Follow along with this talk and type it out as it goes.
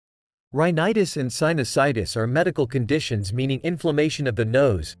Rhinitis and sinusitis are medical conditions meaning inflammation of the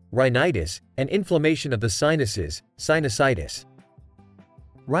nose, rhinitis, and inflammation of the sinuses, sinusitis.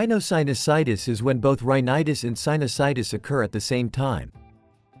 Rhinosinusitis is when both rhinitis and sinusitis occur at the same time.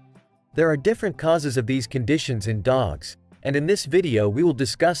 There are different causes of these conditions in dogs, and in this video we will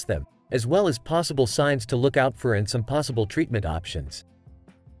discuss them, as well as possible signs to look out for and some possible treatment options.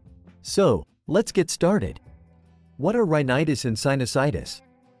 So, let's get started. What are rhinitis and sinusitis?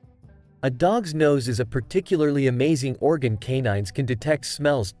 A dog's nose is a particularly amazing organ. Canines can detect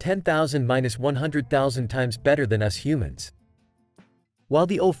smells 10,000–100,000 times better than us humans. While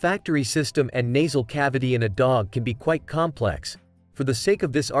the olfactory system and nasal cavity in a dog can be quite complex, for the sake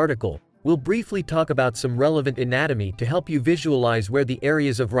of this article, we'll briefly talk about some relevant anatomy to help you visualize where the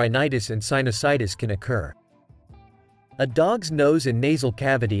areas of rhinitis and sinusitis can occur. A dog's nose and nasal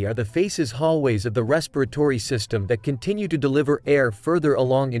cavity are the faces hallways of the respiratory system that continue to deliver air further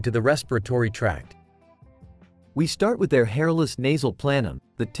along into the respiratory tract. We start with their hairless nasal planum,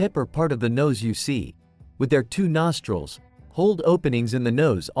 the tip or part of the nose you see, with their two nostrils, hold openings in the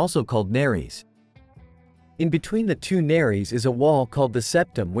nose also called nares. In between the two nares is a wall called the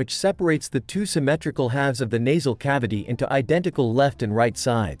septum which separates the two symmetrical halves of the nasal cavity into identical left and right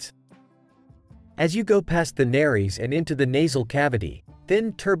sides. As you go past the nares and into the nasal cavity,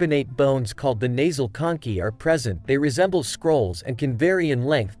 thin turbinate bones called the nasal conchae are present. They resemble scrolls and can vary in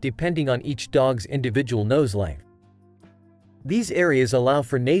length depending on each dog's individual nose length. These areas allow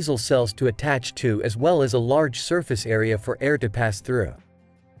for nasal cells to attach to as well as a large surface area for air to pass through.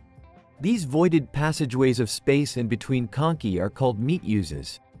 These voided passageways of space in between conchae are called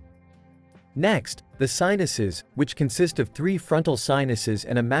meatusses. Next, the sinuses, which consist of 3 frontal sinuses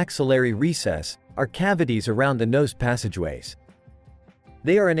and a maxillary recess, are cavities around the nose passageways.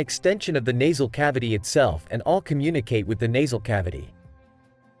 They are an extension of the nasal cavity itself and all communicate with the nasal cavity.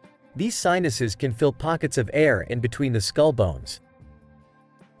 These sinuses can fill pockets of air in between the skull bones.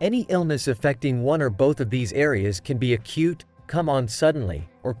 Any illness affecting one or both of these areas can be acute, come on suddenly,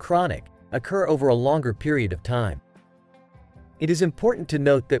 or chronic, occur over a longer period of time. It is important to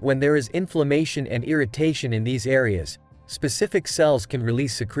note that when there is inflammation and irritation in these areas, specific cells can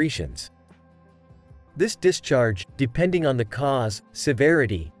release secretions. This discharge, depending on the cause,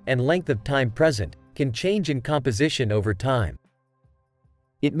 severity, and length of time present, can change in composition over time.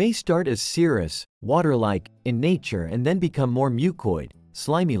 It may start as serous, water-like, in nature and then become more mucoid,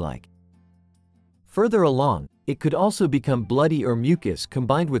 slimy-like. Further along, it could also become bloody or mucus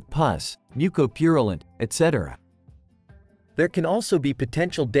combined with pus, mucopurulent, etc. There can also be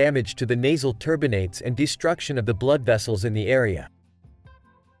potential damage to the nasal turbinates and destruction of the blood vessels in the area.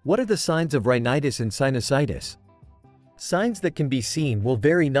 What are the signs of rhinitis and sinusitis? Signs that can be seen will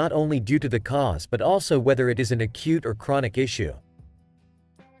vary not only due to the cause but also whether it is an acute or chronic issue.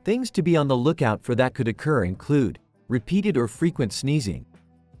 Things to be on the lookout for that could occur include repeated or frequent sneezing,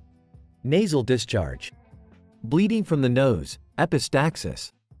 nasal discharge, bleeding from the nose,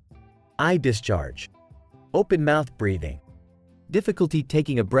 epistaxis, eye discharge, open mouth breathing, difficulty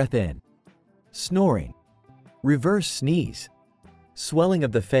taking a breath in, snoring, reverse sneeze, swelling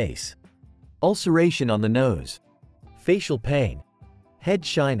of the face, ulceration on the nose, facial pain, head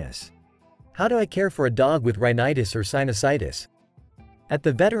shyness. How do I care for a dog with rhinitis or sinusitis? At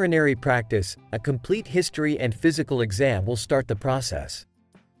the veterinary practice, a complete history and physical exam will start the process.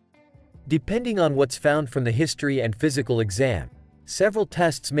 Depending on what's found from the history and physical exam, several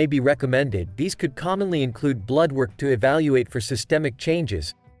tests may be recommended. These could commonly include blood work to evaluate for systemic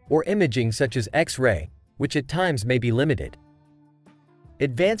changes, or imaging such as X-ray, which at times may be limited.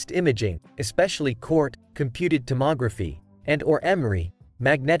 Advanced imaging, especially CORT, computed tomography, and/or MRI,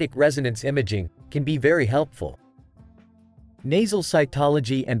 magnetic resonance imaging, can be very helpful. Nasal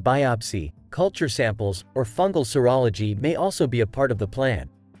cytology and biopsy, culture samples, or fungal serology may also be a part of the plan.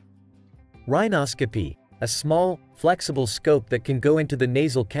 Rhinoscopy, a small, flexible scope that can go into the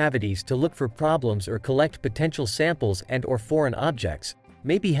nasal cavities to look for problems or collect potential samples and/or foreign objects,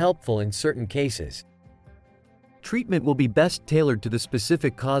 may be helpful in certain cases. Treatment will be best tailored to the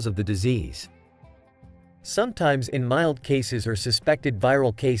specific cause of the disease. Sometimes in mild cases or suspected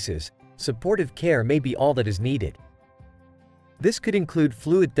viral cases, supportive care may be all that is needed. This could include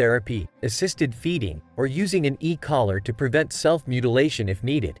fluid therapy, assisted feeding, or using an e-collar to prevent self-mutilation if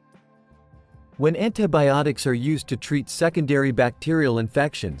needed. When antibiotics are used to treat secondary bacterial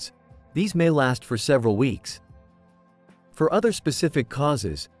infections, these may last for several weeks. For other specific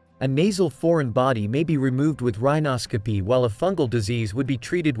causes, a nasal foreign body may be removed with rhinoscopy while a fungal disease would be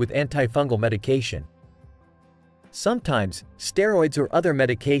treated with antifungal medication. Sometimes, steroids or other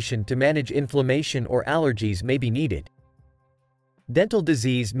medication to manage inflammation or allergies may be needed. Dental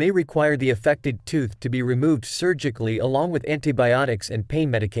disease may require the affected tooth to be removed surgically along with antibiotics and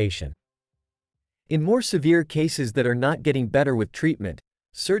pain medication. In more severe cases that are not getting better with treatment,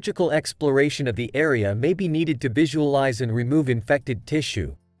 surgical exploration of the area may be needed to visualize and remove infected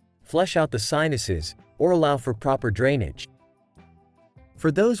tissue, flush out the sinuses, or allow for proper drainage.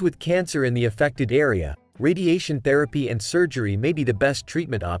 For those with cancer in the affected area, radiation therapy and surgery may be the best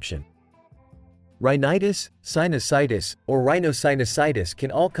treatment option. Rhinitis, sinusitis, or rhinosinusitis can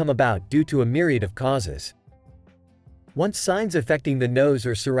all come about due to a myriad of causes. Once signs affecting the nose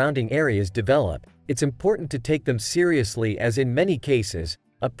or surrounding areas develop, it's important to take them seriously, as in many cases,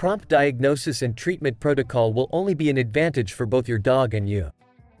 a prompt diagnosis and treatment protocol will only be an advantage for both your dog and you.